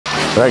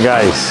Right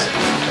guys,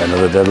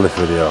 another deadlift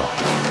video.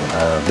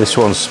 This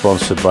one's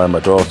sponsored by my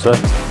daughter.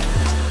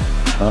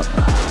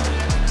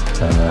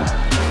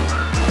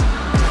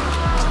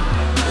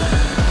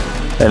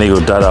 Any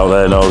good dad out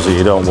there knows that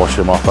you don't wash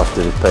them off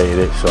after they've painted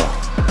it, so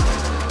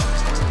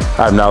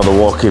I'm now the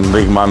walking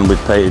big man with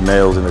painted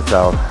nails in the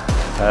town.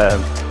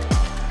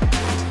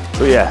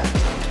 But yeah,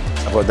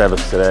 I've got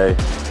deadlifts today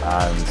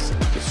and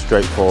it's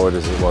straightforward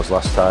as it was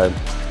last time.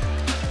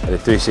 I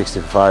did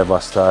 360 for 5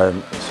 last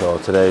time, so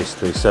today's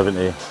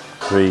 370,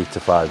 3 to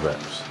 5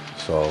 reps.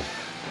 So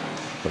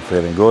if I'm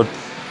feeling good,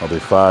 I'll do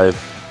 5.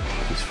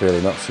 If it's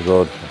feeling not so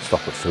good, I'll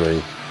stop at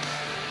 3.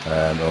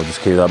 I'll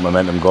just keep that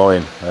momentum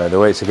going. The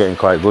weights are getting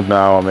quite good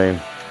now. I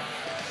mean,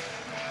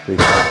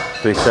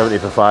 370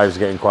 for 5 is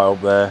getting quite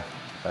up there.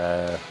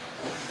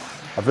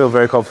 I feel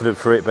very confident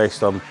for it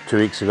based on 2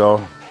 weeks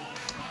ago.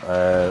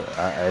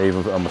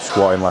 On my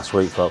squatting last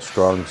week felt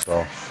strong.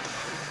 So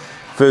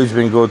food's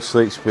been good,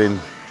 sleep's been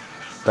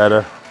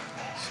better.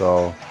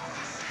 So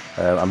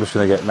I'm just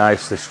going to get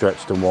nicely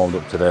stretched and warmed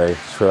up today.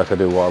 Just feel like I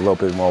do a little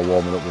bit more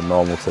warming up than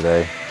normal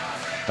today,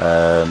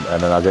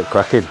 and then I'll get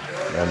cracking.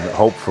 And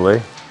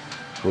hopefully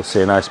we'll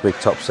see a nice big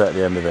top set at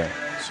the end of it.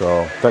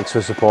 So thanks for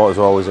the support as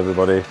always,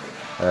 everybody.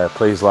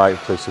 Please like,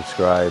 please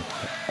subscribe,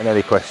 and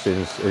any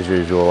questions as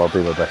usual I'll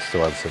do my best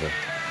to answer them.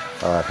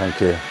 Alright, thank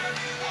you.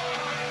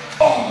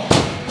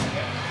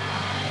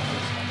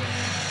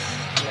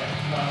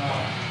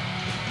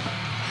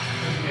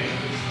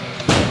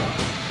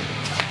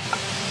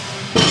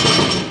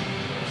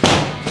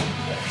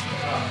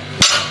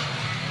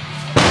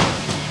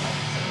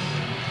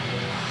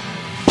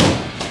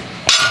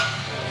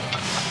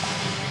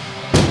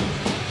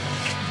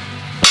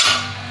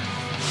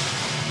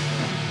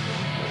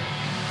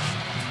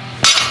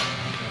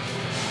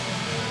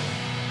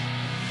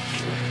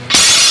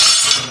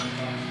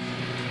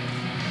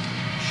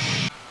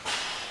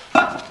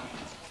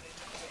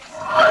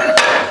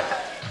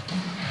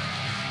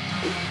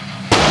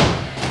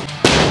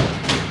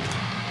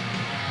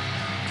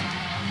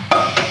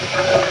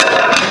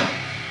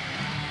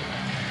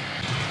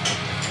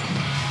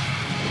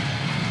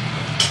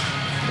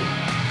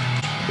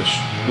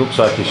 Looks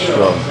like he's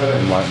strong,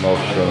 like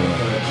most strong.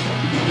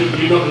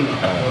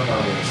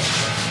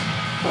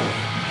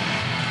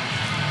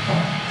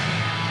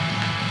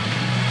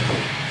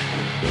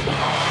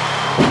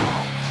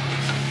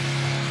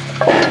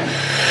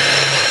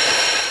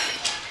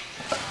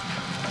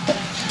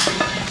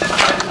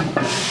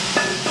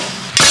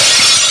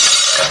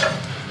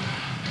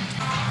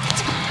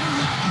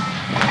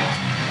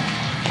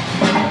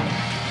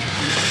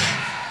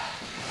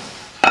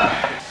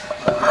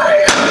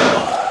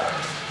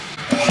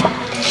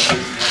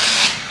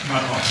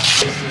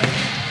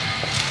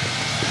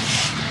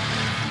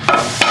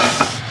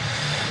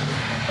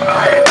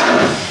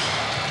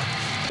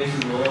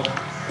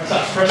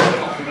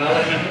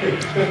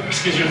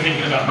 Because you're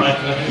thinking about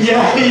making it.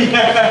 Yeah.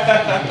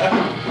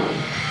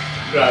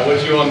 Right, what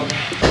do you want?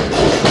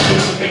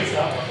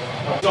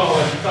 No.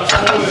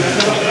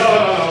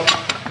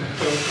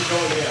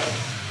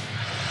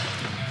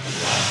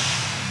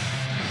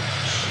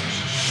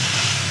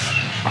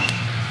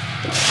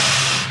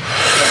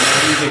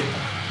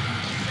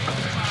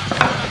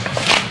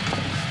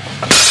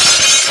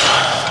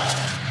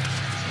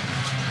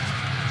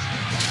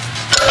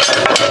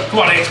 Come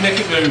on, Hicks, make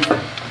it move.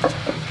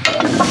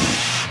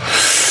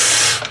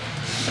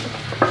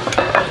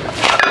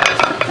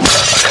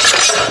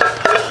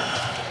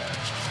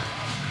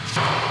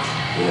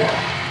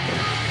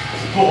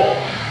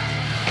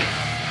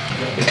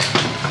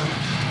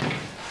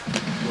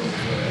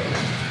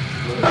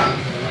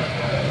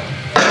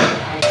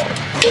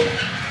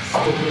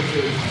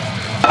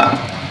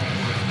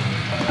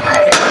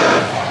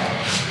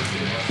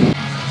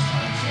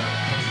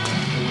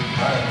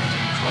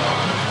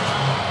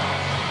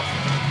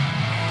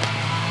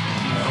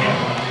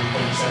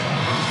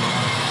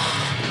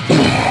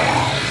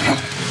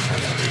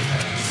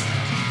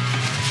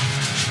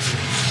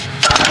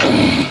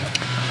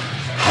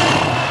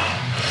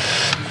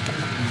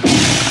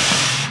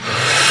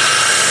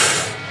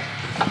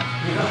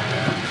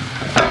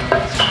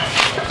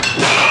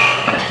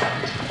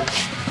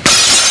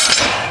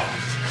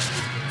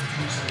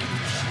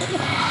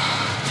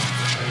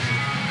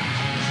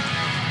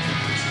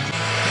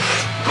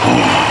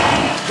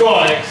 Go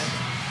on, Hicks.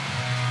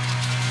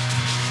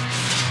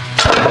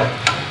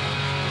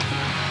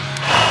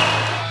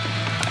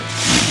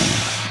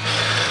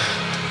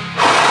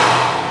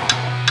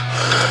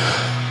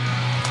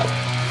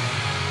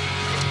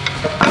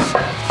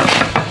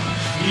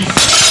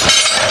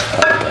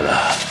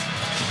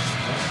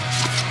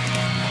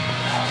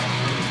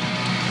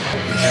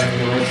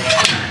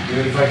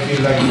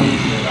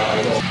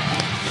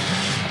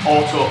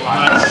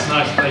 Autopilot.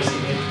 Nice place to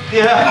be.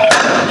 Yeah.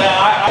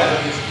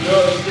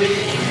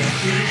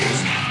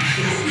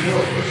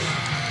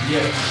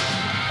 Yeah.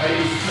 I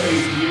used to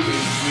use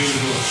it really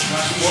good.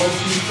 That's one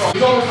too strong.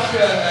 It's almost like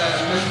a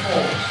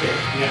menthol stick.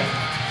 Yeah.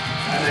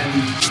 And then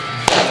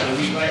a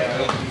week later I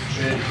got some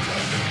training.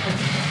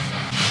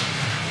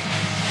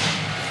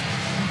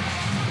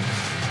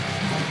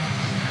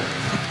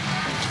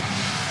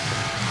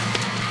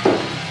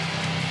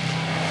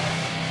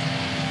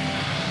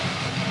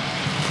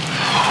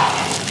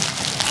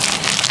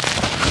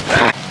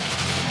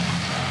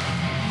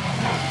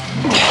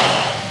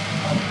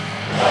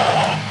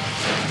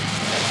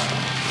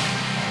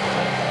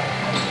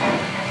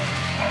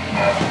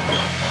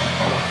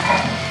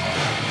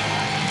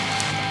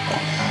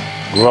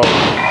 roll.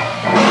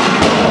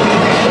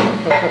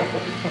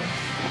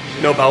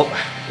 No belt.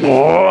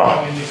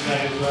 Oh.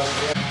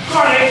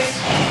 Got it!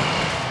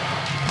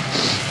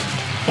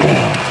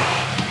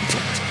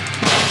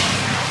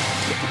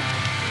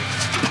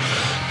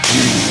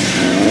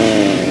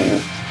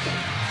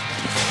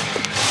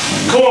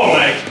 Come on,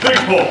 mate. Big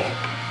pull.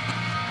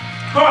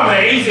 Come on,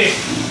 mate. Easy.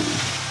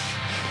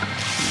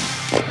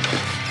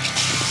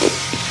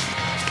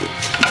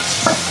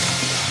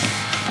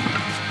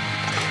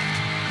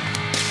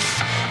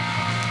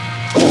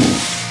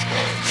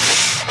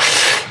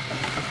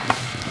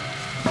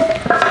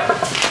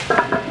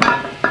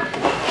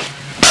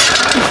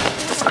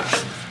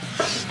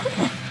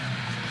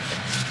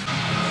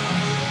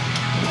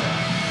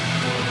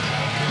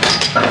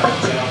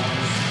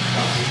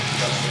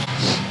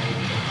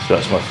 So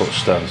that's my foot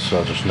stance,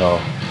 so I just know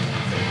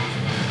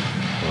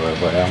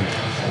wherever I am.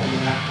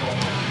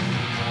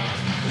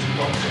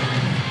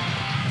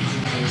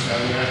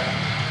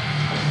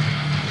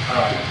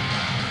 Alright.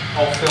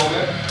 I'll film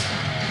it.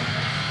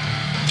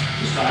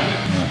 Just time it.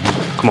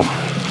 Come on.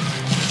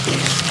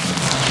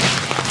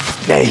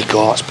 There you go,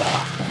 that's better.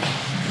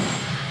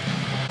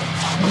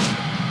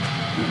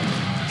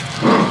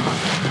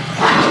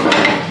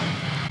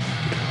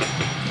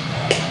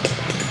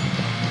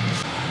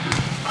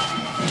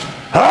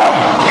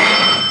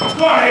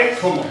 Right,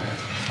 come on.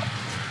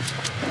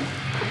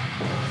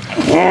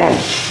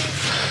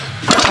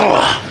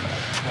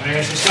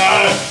 There's the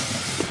starter.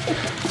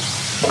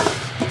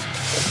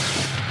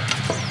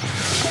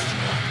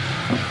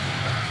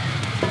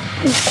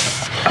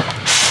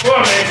 Come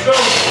on, mate, go.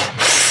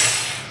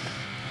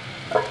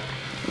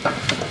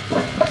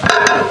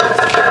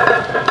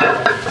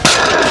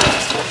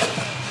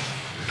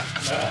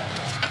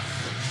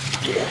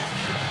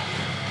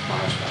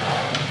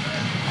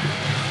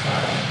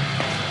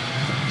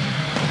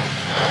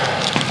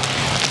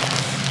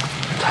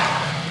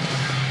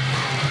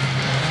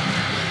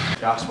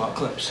 That's about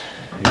clips.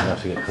 You're gonna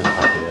have to get clip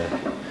happy there.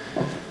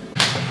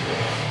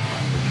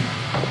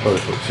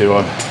 Probably put 2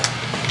 on.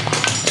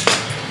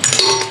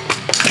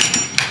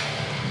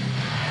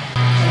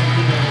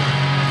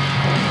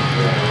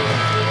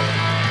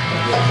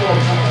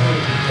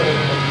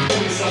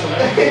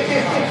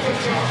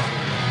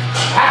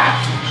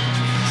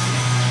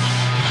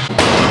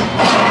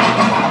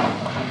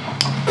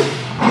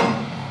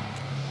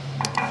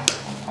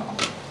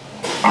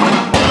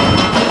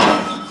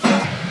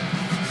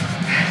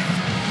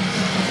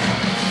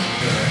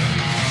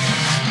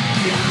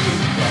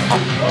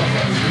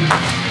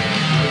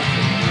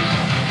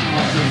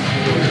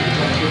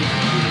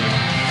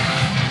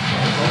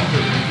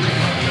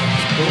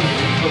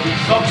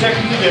 Stop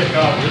checking the dip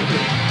card.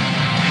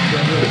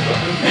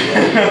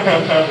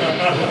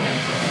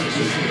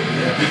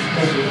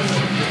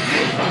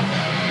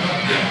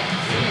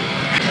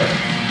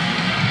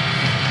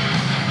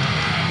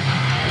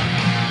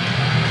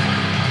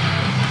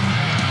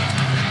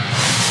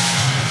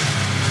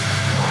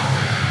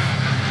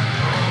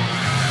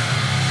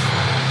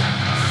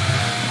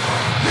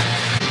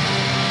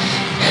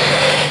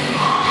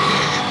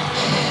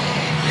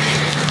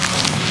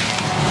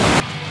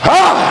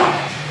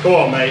 Come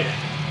on, mate.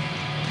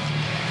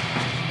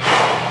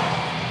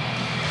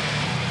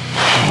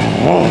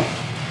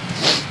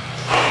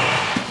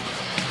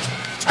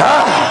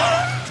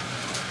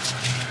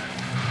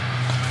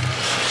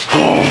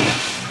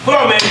 Come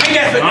on, mate. Big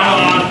effort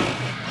now.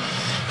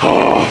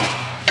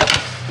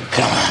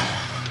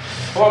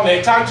 Come on,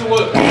 mate. Time to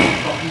work.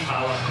 Fucking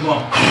power. Come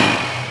on.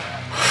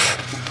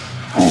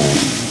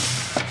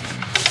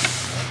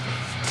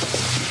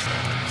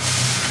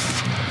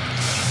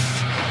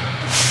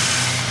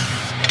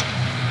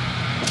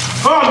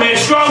 Come on, mate,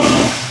 strong!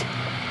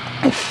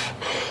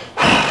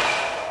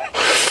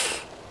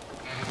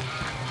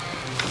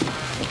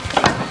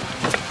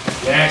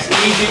 Yes,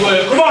 easy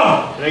work, come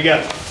on! And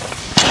again.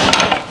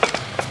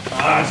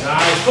 That's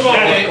nice, come on,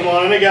 mate. Come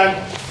on, and again.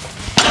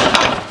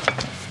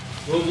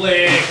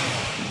 Lovely.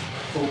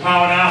 Full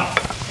power now.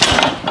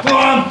 Come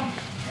on!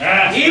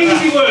 Yes,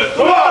 easy work,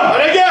 come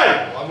on! And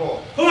again! One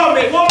more. Come on,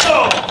 mate, one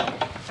more!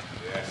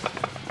 Yes.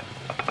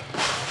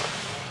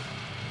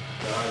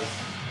 Nice.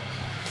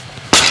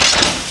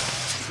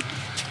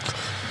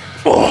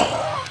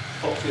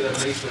 Hopefully that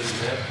makes what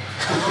he's there.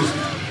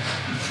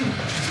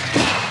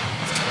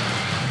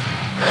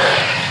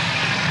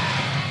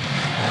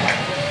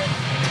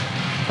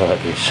 I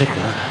like being sick,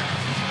 huh?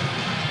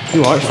 You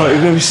alright? Thought you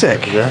were going to be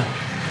sick? Yeah.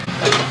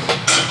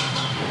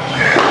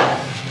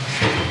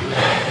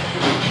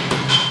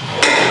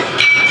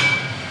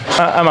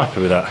 I'm happy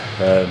with that.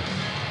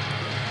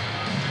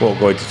 Won't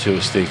go into too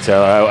much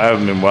detail. I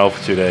haven't been well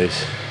for 2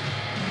 days.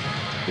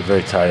 Been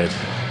very tired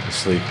and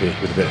sleepy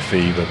with a bit of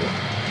fever. But,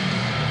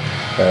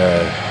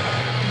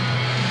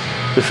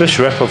 the first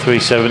rep on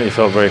 370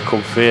 felt very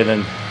comfy, and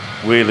then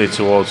really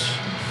towards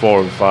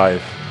 4 and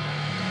 5,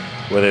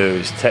 whether it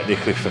was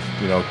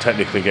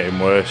technically getting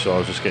worse or I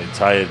was just getting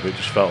tired, but it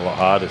just felt a lot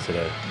harder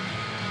today.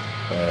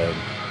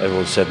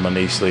 Everyone said my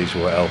knee sleeves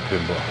were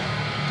helping, but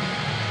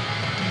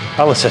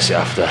I'll assess it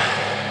after.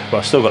 but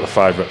I still got the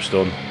 5 reps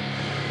done.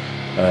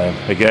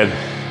 Again,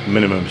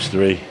 minimum's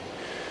 3,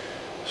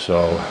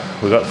 so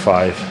we got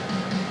 5.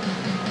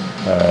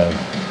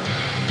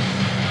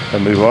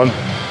 And move on.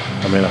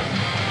 I mean,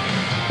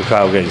 look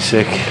how I'm getting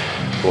sick,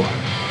 but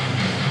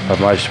I've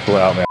managed to pull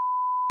it out my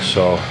ass,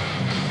 so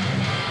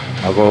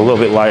I'll go a little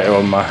bit lighter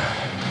on my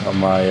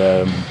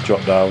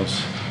drop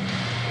downs.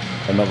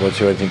 I'm not going to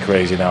do anything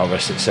crazy now,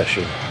 rest it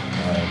session.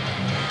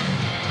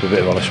 Do a bit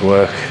of honest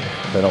work,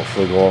 then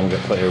hopefully go home and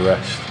get plenty of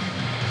rest.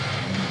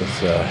 But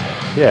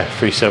yeah,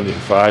 370 for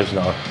 5 is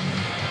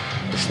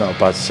it's not a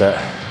bad set.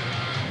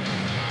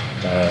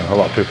 A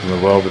lot of people in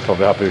the world will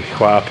probably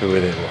quite happy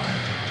with it, but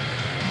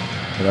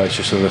you know, it's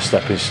just another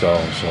stepping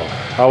stone. So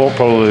I won't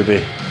probably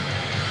be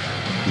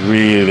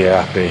really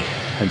happy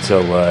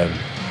until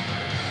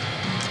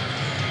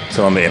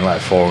I'm hitting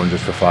like 400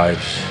 for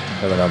 5s,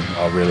 and then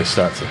I'll really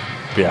start to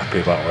be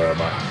happy about where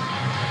I'm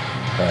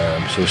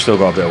at. So we've still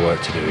got a bit of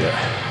work to do yet,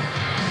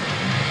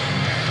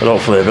 but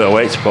hopefully a bit of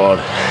weight to put on.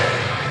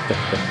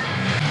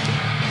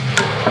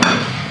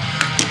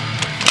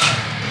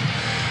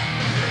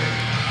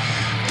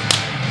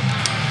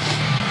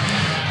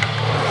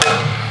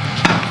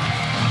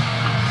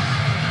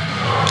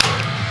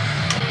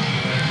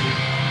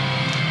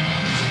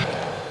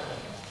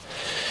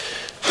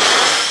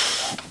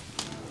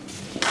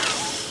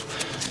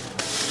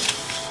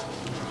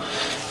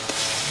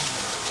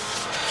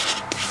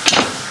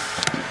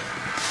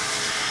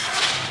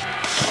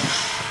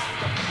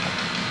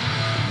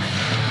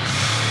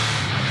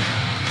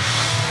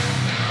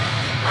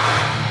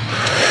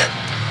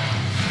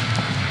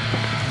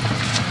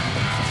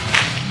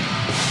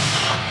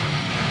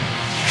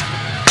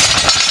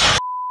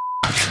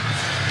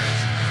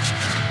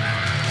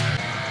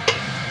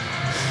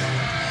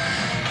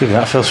 Even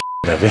that feels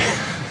heavy.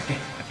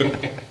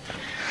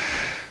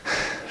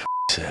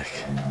 Sick.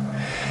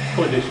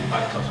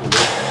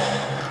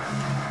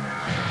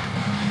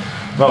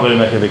 Not going to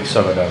make a big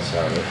summer dance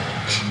out of it,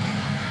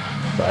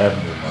 but I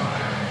haven't done that.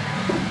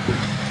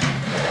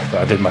 But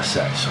I did my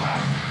set, so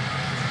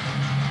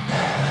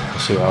I'll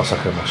see what else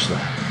I can muster.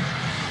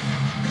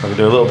 I can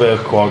do a little bit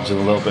of quads and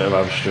a little bit of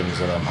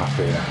hamstrings, and I'm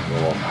happy and I can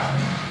go on.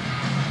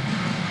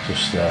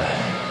 Just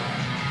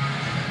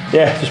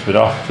yeah, just been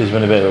off. There's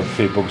been a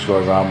few bugs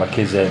going around. My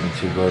kids ain't been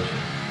too good.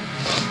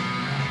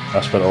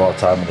 I spent a lot of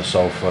time on the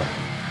sofa.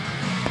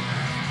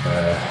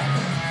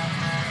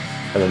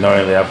 And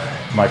annoyingly,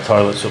 my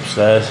toilet's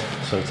upstairs,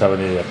 so every time I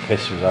needed a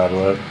piss was hard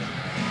work.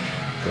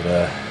 But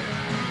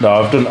no,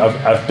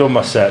 I've done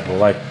my set, but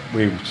like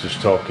we were just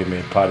talking, me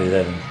and Paddy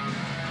then,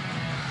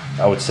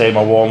 I would say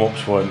my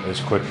warm-ups weren't as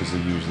quick as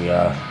they usually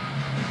are,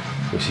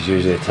 which is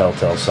usually a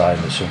telltale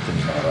sign that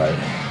something's not right.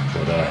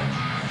 But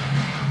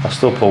I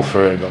still pulled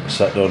through it and got the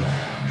set done.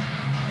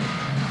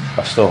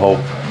 I still hope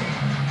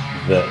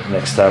that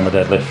next time I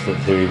deadlift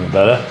that they're even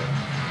better,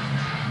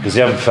 because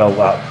they haven't felt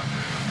that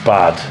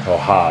bad or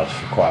hard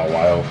for quite a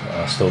while,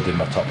 and I still did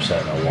my top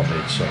set that I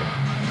wanted, so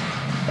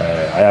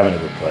I am in a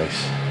good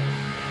place.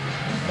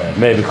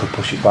 Maybe could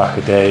push it back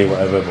a day,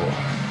 whatever, but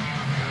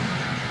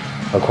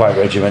I'm quite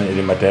regimented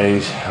in my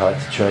days. I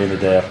like to train the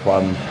day I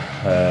planned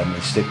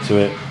and stick to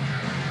it.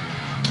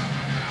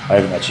 I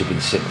haven't actually been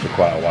sick for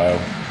quite a while.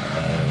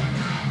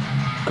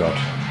 God,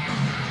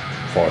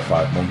 4 or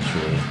 5 months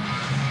really.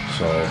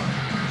 So,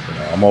 you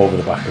know, I'm over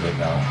the back of it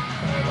now.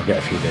 I'll get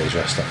a few days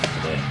rest after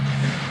today,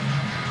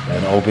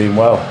 and all being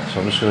well. So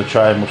I'm just going to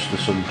try and muster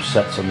some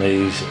sets on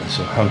these and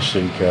some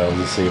hamstring curls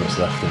and see what's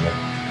left of it.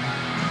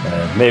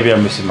 Maybe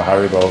I'm missing my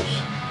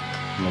Haribos.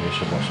 Maybe I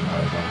should watch some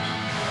Haribos.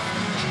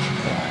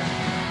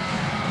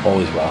 All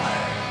is well.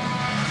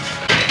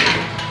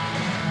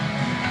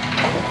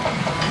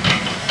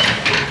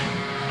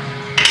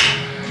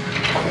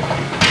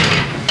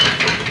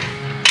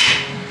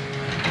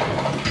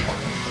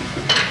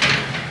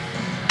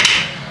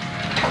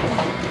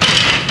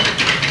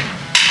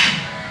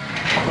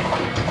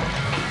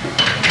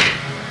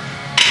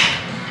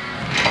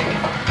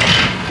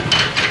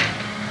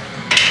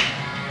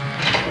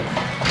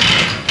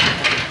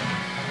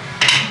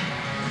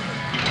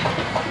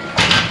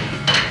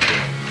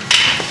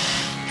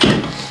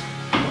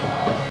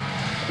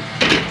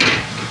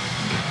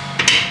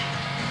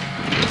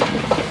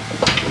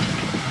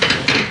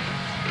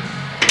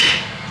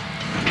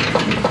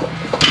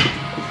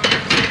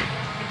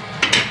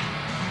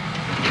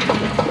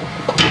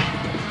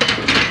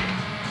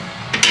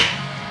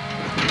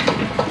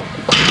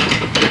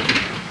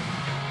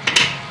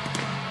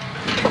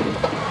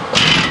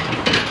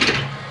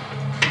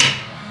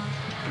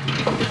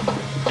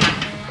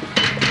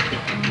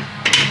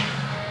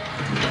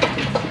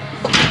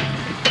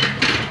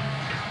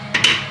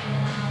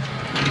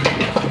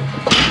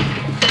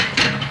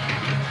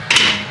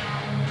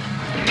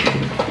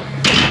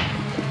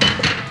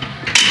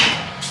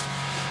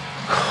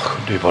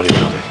 Do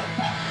bodybuilding.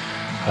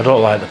 I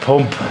don't like the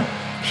pump.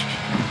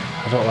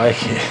 I don't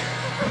like it.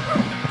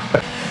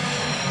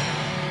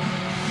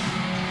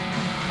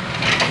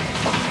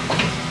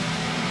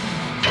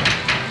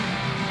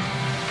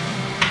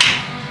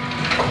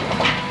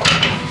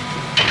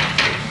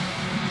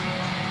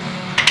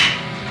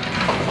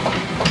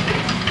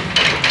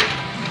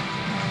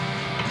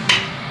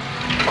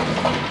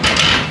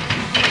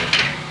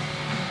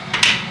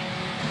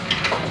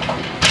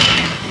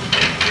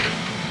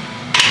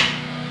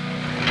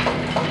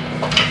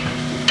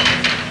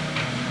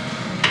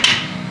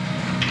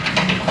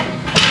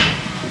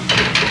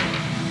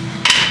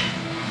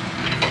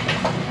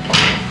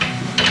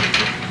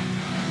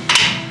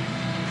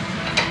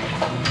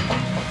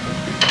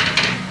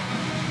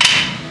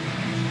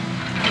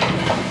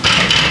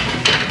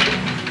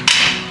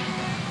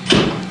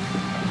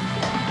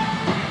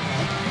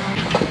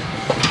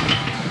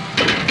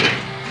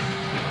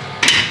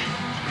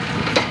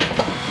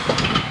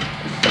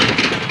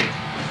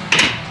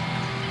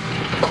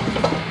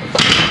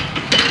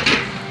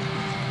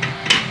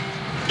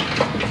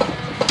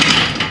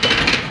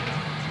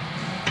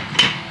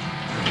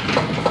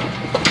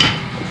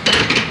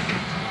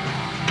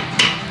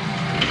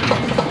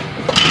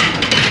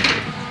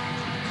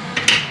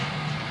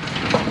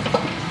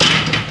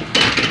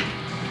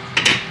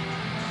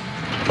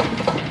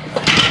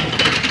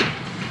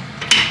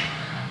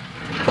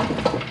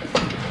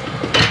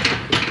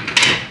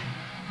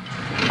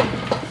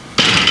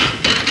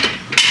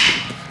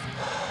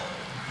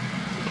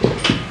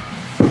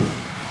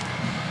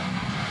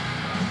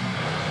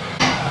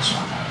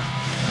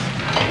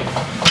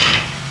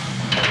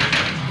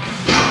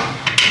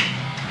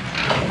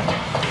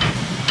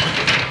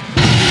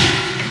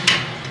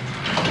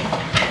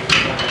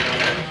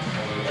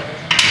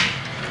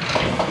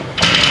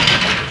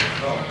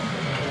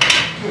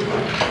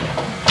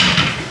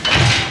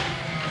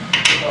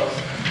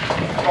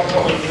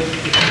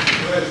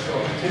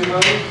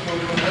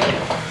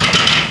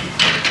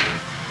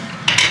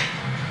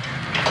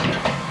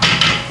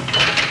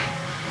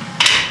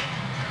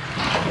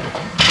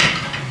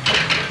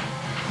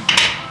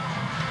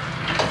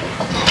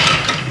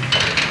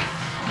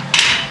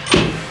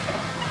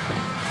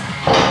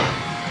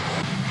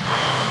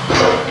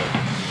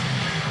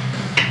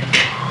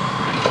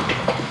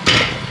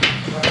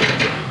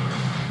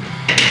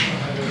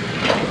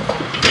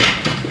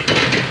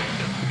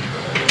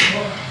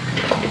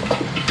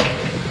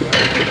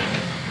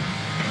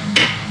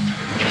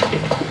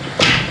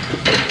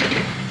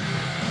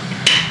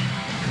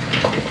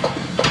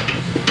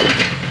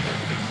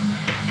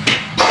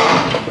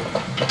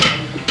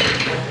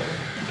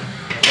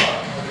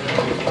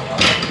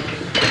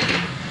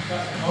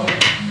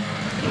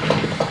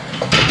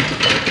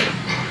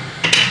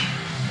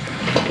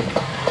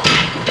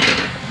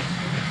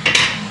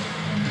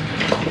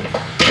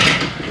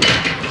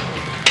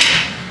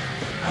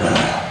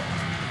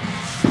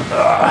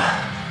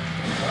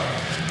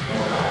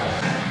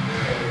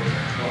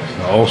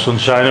 All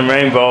sunshine and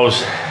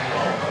rainbows.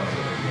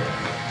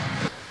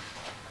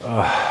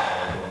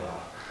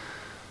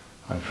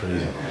 I'm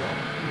freezing.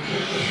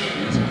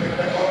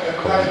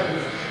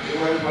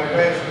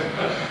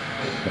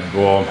 Gonna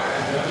go home,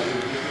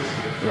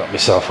 wrap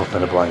myself up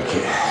in a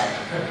blanket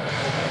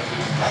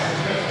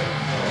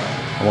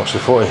and watch the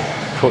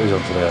footy's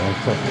on today, I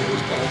think.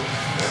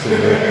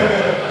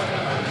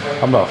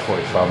 I'm not a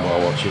footy fan, but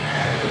I'll watch it.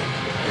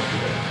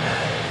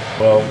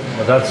 Well,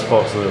 my dad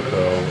supports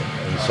Liverpool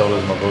and so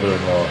does my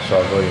brother-in-law, so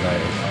I'll go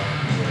United.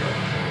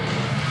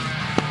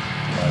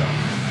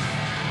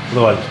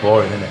 Otherwise it's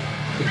boring, isn't it?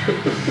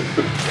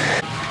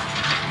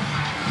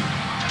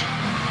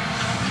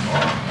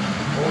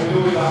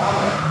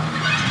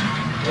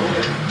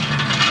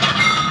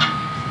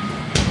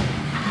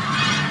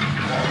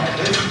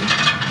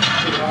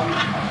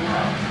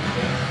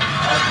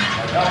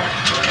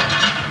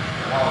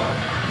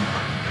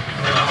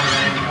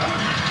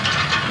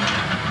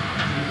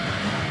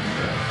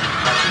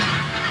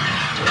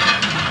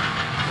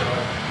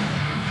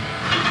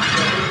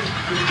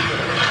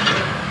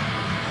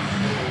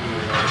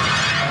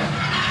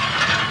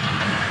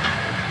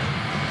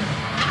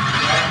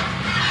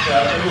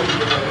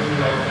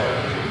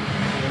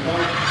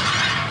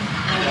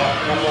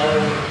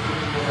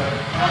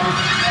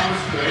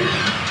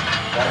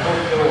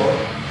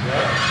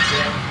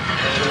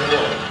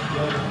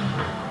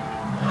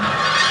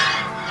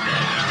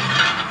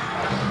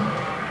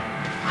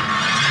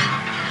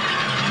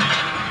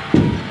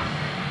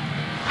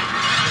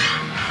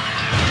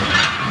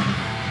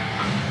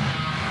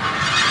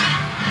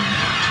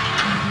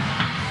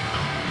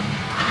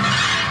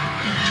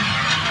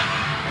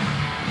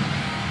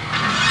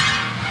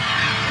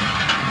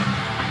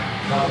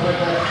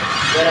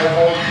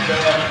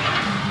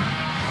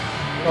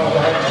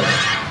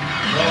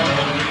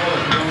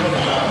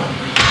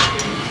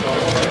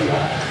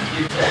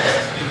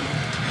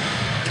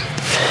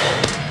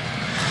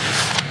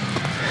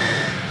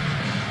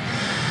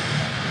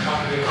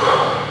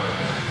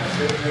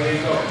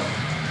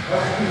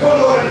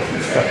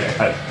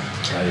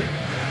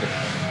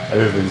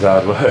 Everything's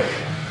hard work.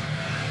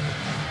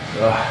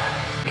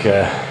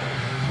 Okay.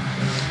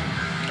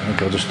 I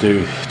think I'll just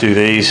do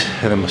these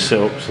and then my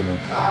sit-ups and then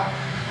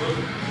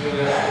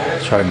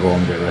try and go home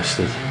and get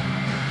rested.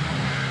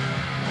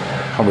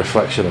 On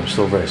reflection, I'm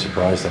still very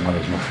surprised I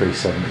managed my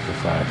 370 for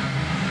 5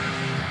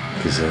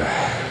 because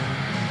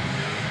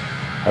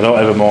I don't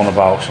ever moan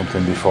about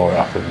something before it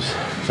happens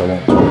because I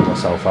won't talk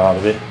myself out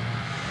of it.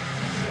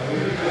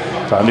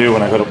 But I knew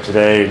when I got up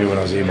today, I knew when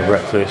I was eating my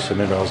breakfast, I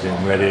knew when I was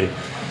getting ready,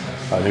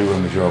 I knew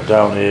when we drove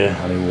down here,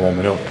 I knew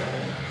warming up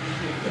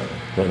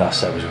that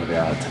set was going to be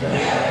hard today.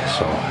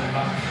 So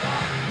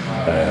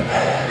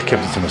I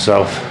kept it to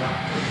myself.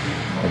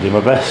 I did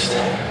my best.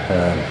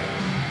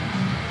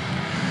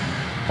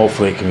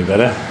 Hopefully it can be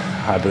better.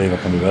 I believe I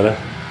can be better.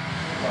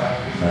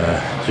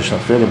 Just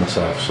not feeling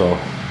myself. So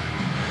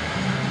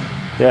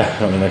yeah, I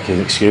don't make an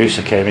excuse.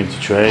 I came in to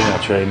train, I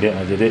trained it and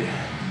I did it.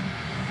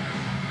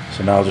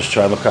 So now I'll just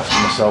try and look after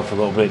myself a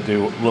little bit,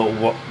 do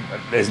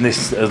as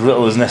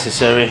little as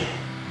necessary,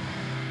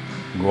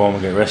 go home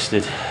and get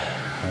rested.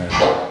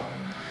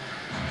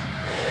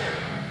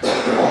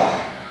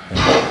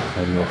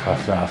 Maybe go for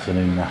after an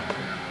afternoon nap.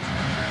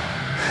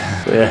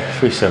 But yeah,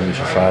 370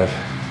 for 5.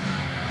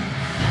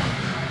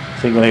 I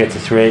think when I get to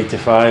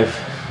 385,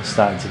 I'm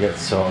starting to get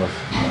sort of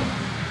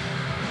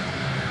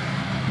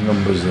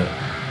numbers that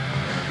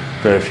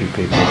very few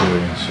people are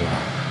doing. So,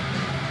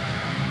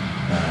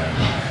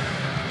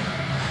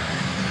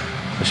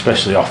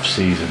 especially off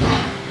season,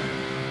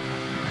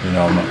 you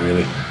know, I'm not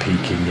really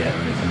peaking yet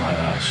or anything like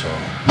that. So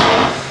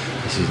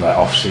this is like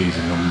off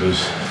season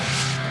numbers.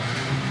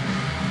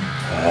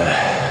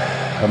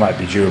 I might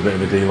be due a bit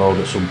of a deload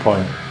at some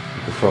point.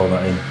 You could throw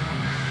that in.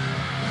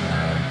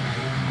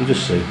 We'll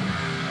just see.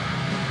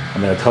 I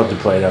mean, I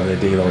contemplated having a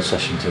deload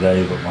session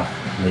today, but my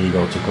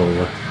ego took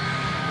over.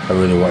 I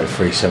really wanted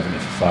 370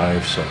 for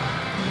 5, so.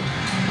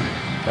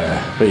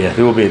 But yeah,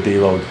 there will be a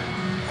deload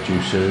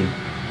due soon.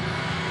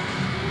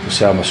 We'll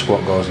see how my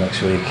squat goes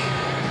next week.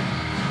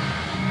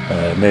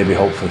 Maybe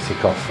hopefully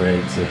tick off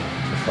 380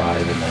 for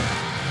 5 and then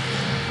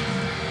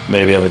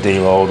maybe have a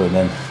deload and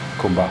then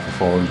come back for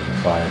 400 for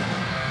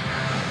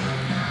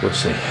 5. We'll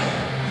see.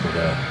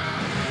 But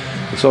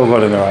it's all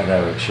going in the right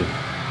direction.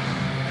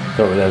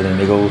 Don't really have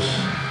any niggles.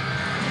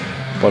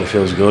 Body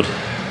feels good.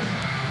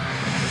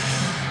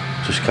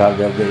 Just can't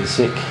get getting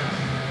sick.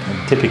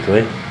 And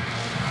typically,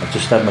 I've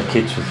just had my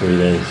kids for 3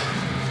 days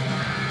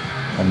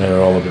and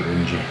they're all a bit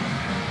whingy.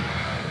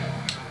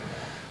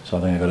 So I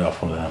think I got it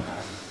off one of them.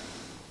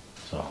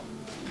 So,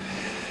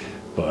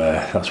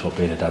 but that's what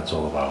being a dad's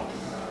all about.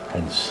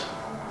 Hence,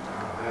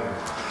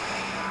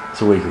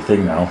 it's a weekly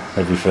thing now,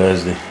 every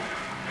Thursday.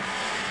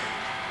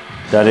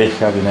 Daddy,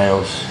 have your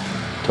nails,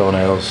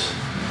 toenails,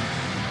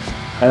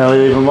 and I'll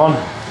leave them on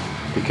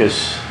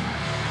because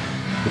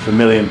if a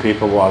million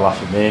people want to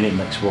laugh at me and it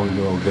makes one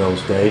little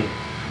girl's day,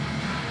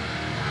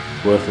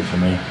 it's worth it for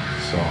me.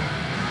 So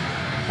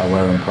I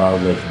wear them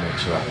proudly if it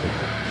makes her happy.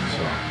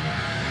 So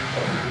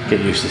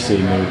get used to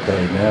seeing me with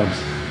painted nails.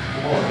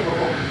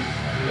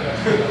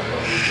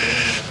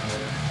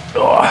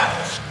 Oh.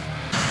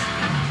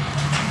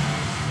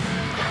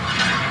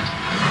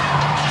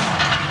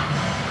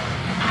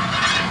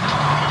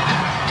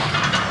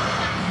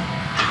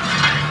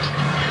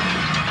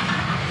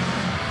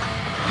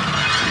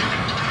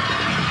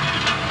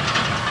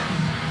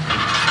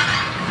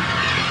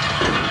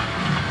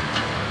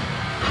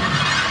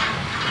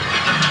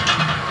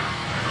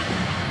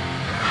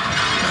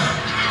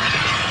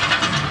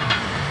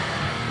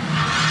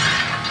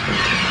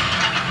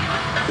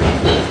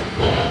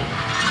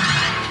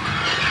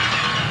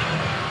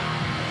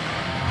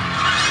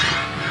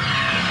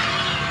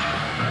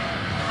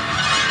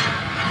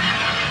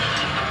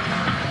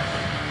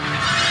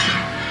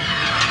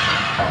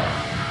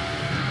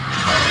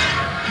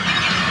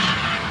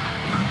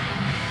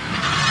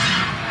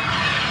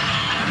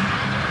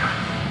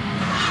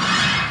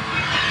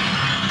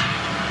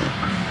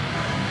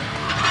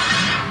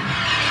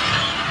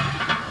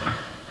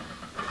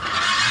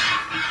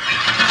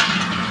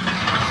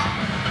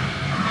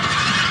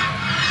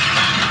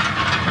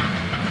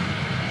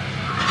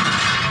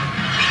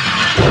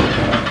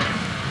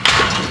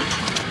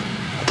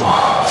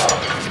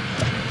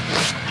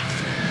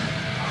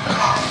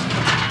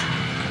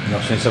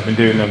 Since I've been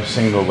doing them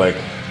single leg,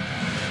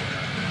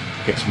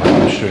 it gets my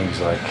hamstrings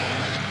like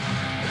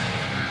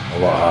a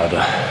lot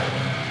harder.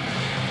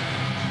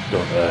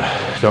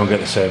 Don't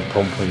get the same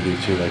pump when you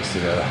do 2 legs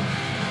together.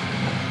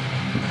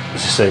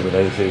 It's the same with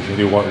anything. If you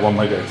do one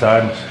leg at a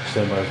time, it's the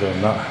same way I've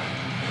done that.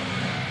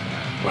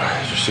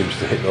 It just seems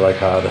to hit the leg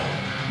harder.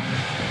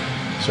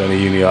 So any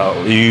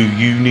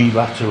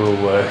unilateral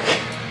work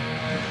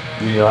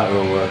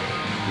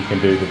you can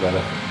do, the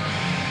better.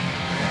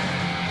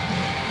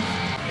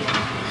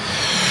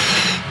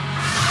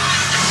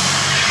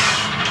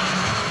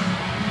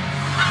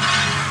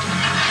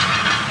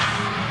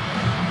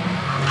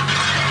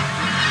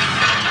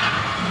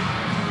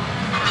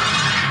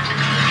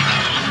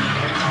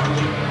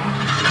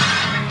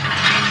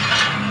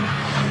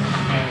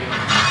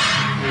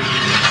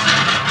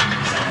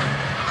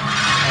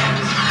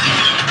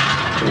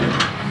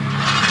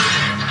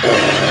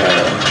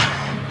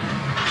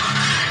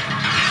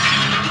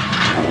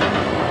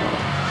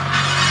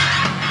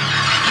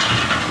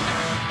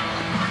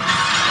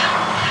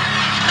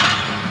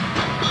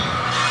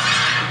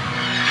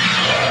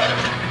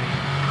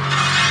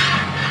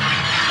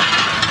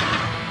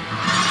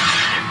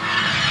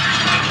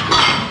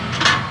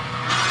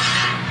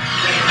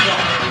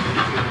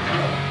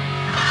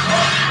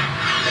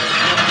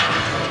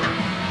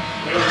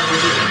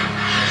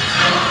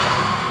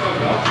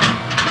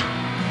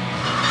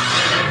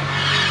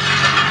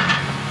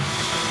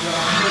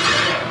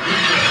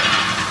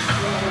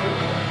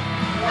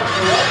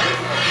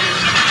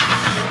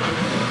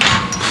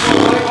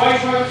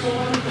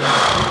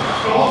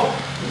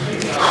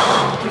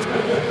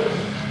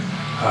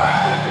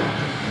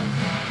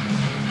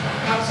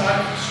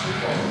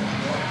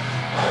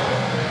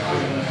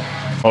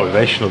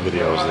 Motivational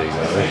videos these,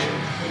 aren't they?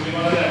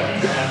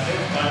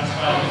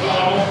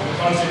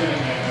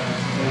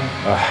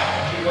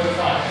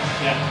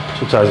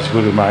 Sometimes it's a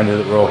good reminder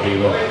that we're all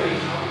human.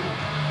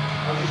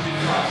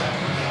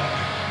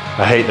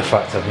 I hate the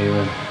fact I'm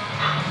human.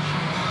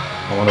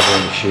 I want to be a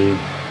machine.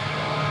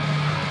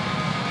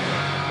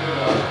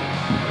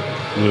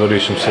 I'm going to do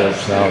some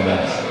sit-ups now and then.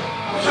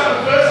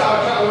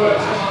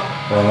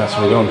 And that's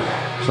me done.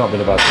 It's not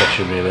been a bad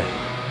session really.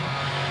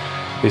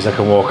 At least I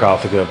can walk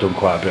out thinking I've done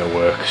quite a bit of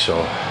work,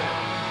 so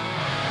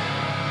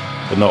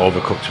I've not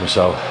overcooked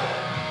myself.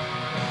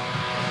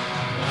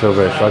 I feel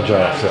very fragile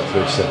after that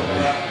first set.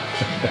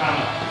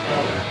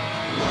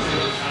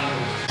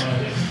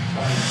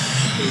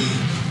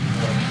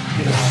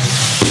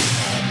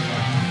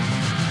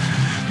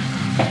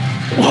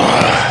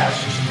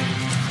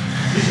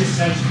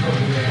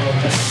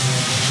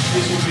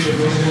 This will be a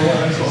roll.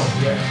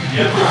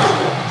 Yeah.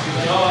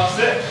 No, that's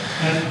it.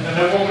 And then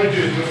what we're going to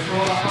do is we'll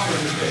throw that up in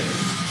the thing.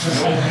 And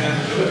then we're going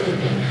to do it.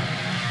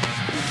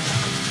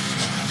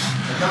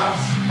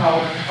 That's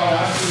how it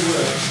actually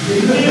works.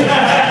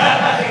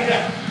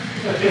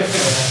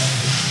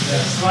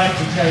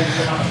 Slightly change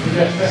the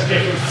habit. It's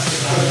different.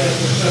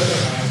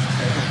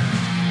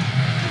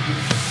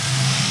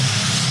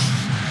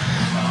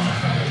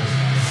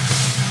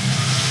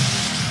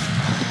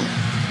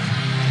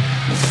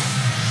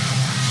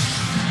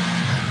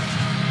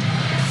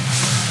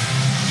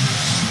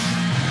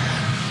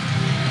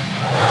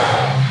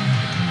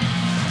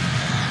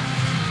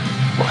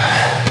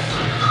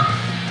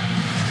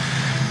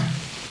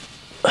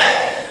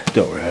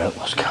 Don't worry, I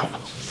lost count.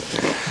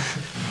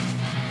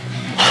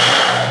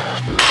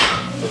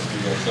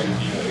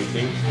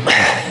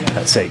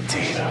 That's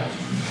 18.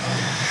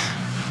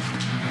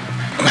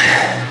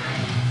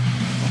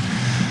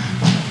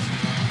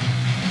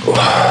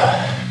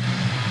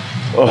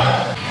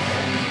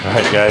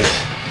 Alright guys,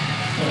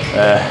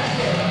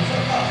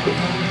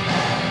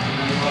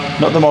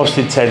 not the most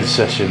intense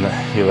session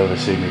that you'll ever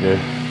see me do,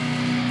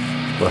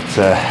 but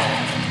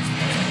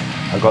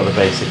I got the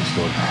basics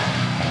done.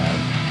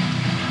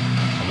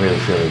 I'm really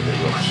feeling a bit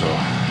rough, so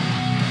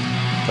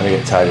I'm going to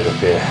get tidied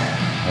up here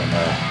and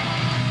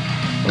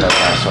we'll have a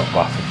nice hot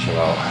bath and chill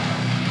out.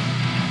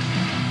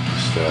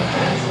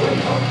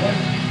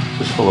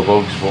 Just full of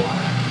bugs, but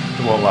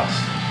it won't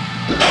last.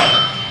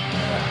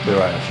 Be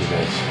right in a few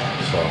days.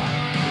 So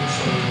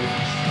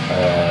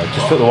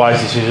just took the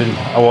wise decision.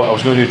 I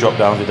was going to do drop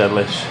down to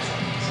deadlifts,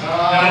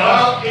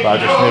 but I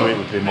just knew it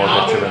would be more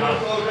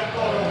detrimental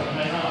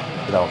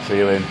than I'm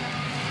feeling.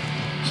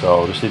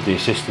 So just did the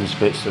assistance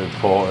bits that are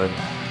important,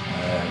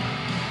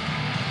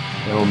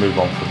 then we'll move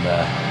on from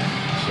there.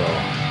 So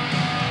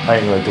I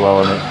ain't going to dwell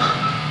on it.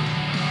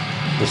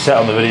 The set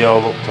on the video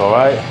looked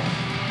alright.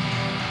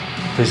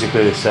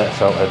 Physically the set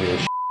felt heavy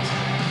as shit,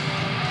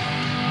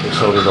 but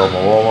so did all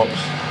my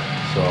warm-ups.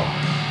 So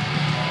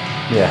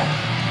yeah,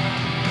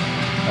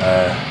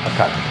 I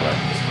can't complain.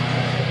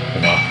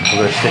 You know, if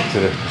we're going to stick to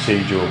the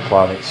procedural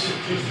plan, it's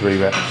 3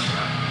 reps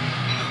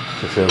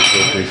to feel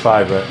good, do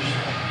 5 reps.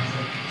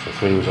 So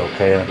 3 was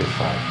okay and I did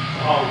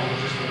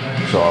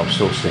 5. So I'm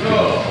still sticking with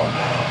the plan.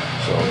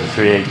 So the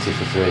 380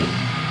 for 3,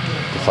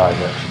 the 5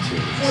 reps for 2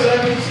 weeks.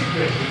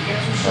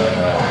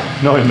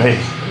 Knowing me,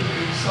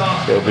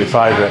 it'll be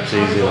 5 reps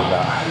easier than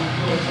that.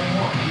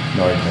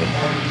 Knowing me.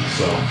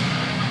 So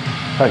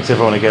thanks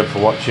everyone again for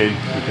watching.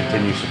 Your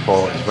continued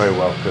support is very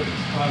welcome.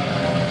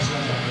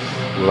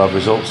 We'll have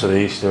results of the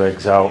Easter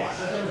eggs out,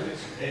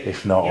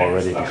 if not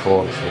already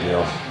before this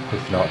video,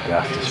 if not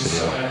after this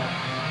video.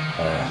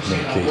 Me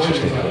and Keith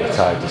just need a bit of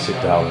time to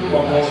sit down and do a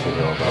nice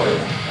video about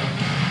it.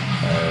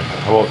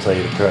 I won't tell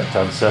you the correct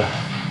answer,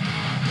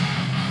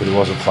 but it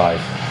wasn't 5.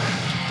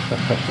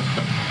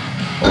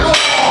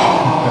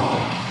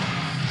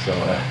 So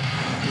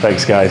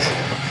thanks guys,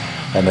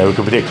 and we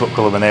can predict what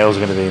colour my nails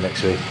are going to be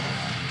next week.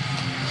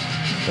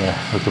 Yeah,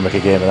 we can make a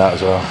game of that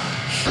as well.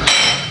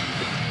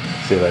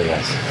 See you later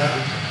guys.